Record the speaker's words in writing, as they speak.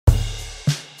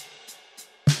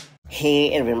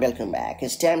Hey everyone, welcome back.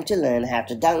 It's time to learn how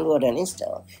to download and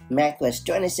install macOS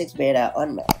 26 beta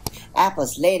on Mac,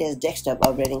 Apple's latest desktop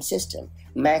operating system.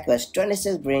 macOS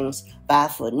 26 brings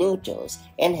powerful new tools,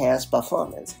 enhanced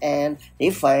performance, and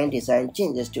refined design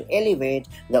changes to elevate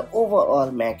the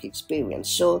overall Mac experience.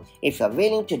 So, if you're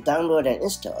willing to download and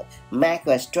install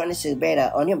macOS 26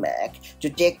 beta on your Mac to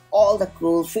take all the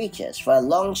cool features for a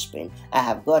long sprint, I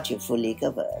have got you fully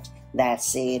covered.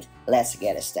 That's it, let's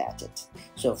get started.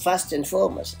 So first and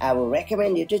foremost, I will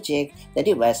recommend you to check the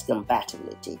device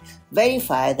compatibility.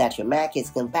 Verify that your Mac is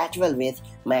compatible with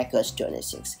macOS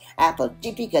 26. Apple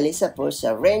typically supports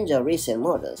a range of recent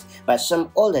models, but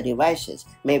some older devices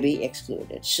may be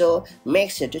excluded. So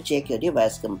make sure to check your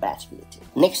device compatibility.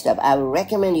 Next up, I will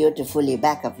recommend you to fully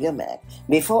back up your Mac.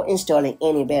 Before installing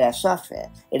any beta software,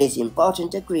 it is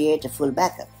important to create a full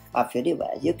backup of your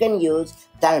device. You can use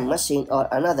Time Machine or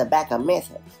another backup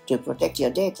method to protect your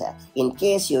data in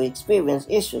case you experience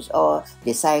issues or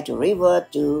decide to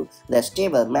revert to the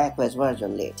stable macOS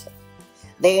version later.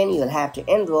 Then you'll have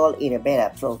to enroll in a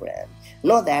beta program.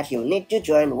 Know that you need to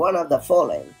join one of the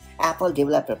following: Apple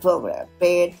Developer Program,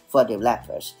 paid for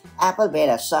developers; Apple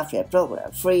Beta Software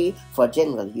Program, free for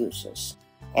general users.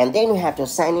 And then you have to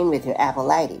sign in with your Apple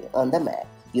ID on the Mac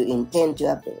you intend to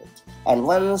update. And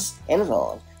once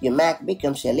enrolled, your Mac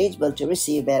becomes eligible to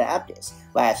receive beta updates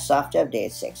via Software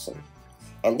Update section.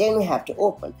 And then you have to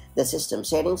open the System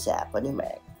Settings app on your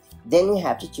Mac. Then you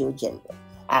have to choose General.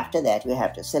 After that, you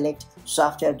have to select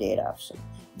Software Update option.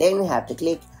 Then you have to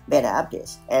click Beta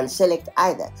Updates and select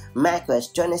either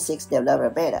macOS 26 Developer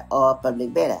Beta or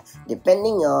Public Beta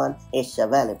depending on its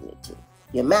availability.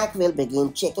 Your Mac will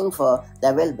begin checking for the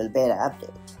available beta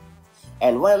update.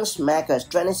 And once macOS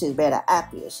 26 beta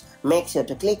appears, make sure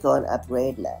to click on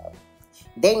Upgrade Now.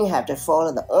 Then you have to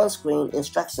follow the on-screen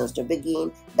instructions to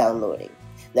begin downloading.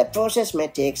 The process may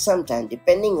take some time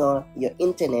depending on your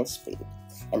internet speed.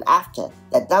 And after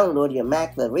the download, your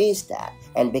Mac will restart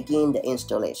and begin the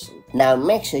installation. Now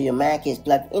make sure your Mac is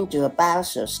plugged into a power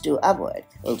source to avoid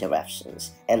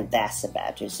interruptions. And that's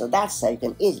about it. So that's how you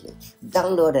can easily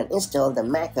download and install the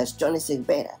macOS 26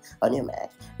 beta on your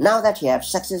Mac. Now that you have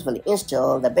successfully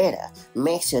installed the beta,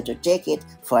 make sure to take it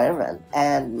for a run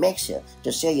and make sure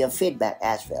to share your feedback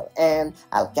as well. And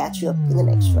I'll catch you up in the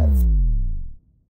next one.